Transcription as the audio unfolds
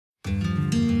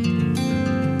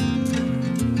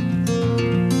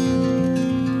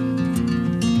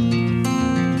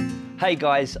Hey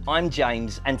guys, I'm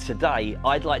James and today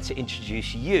I'd like to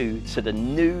introduce you to the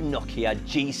new Nokia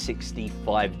G60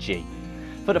 5G.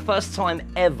 For the first time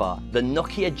ever, the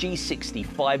Nokia G60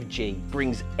 5G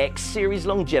brings X series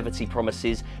longevity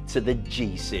promises to the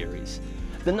G series.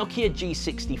 The Nokia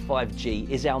G60 5G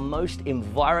is our most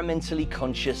environmentally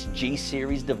conscious G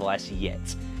series device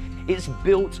yet. It's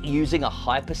built using a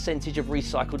high percentage of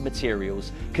recycled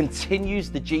materials, continues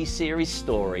the G series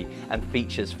story, and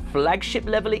features flagship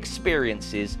level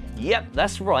experiences. Yep,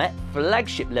 that's right,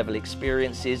 flagship level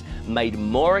experiences made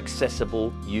more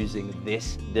accessible using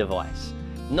this device.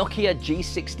 Nokia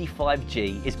G60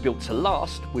 5G is built to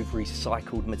last with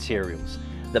recycled materials.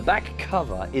 The back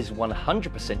cover is 100%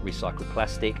 recycled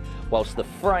plastic, whilst the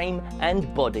frame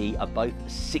and body are both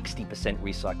 60%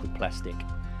 recycled plastic.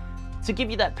 To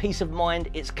give you that peace of mind,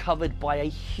 it's covered by a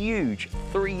huge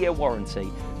 3-year warranty,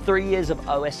 3 years of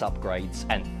OS upgrades,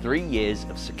 and 3 years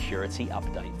of security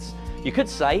updates. You could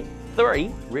say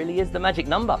 3 really is the magic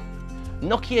number.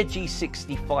 Nokia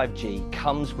G60 5G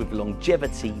comes with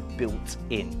longevity built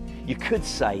in. You could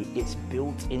say it's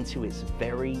built into its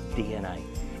very DNA.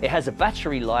 It has a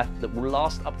battery life that will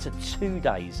last up to 2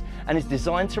 days and is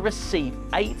designed to receive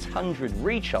 800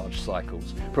 recharge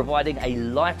cycles, providing a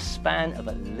lifespan of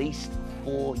at least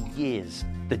 4 years.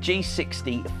 The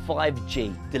G60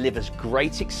 5G delivers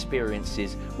great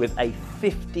experiences with a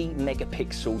 50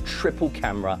 megapixel triple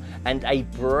camera and a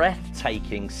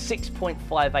breathtaking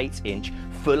 6.58-inch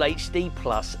Full HD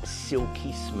Plus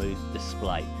silky smooth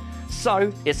display.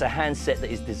 So it's a handset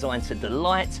that is designed to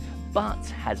delight but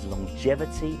has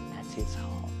longevity at its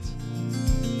heart.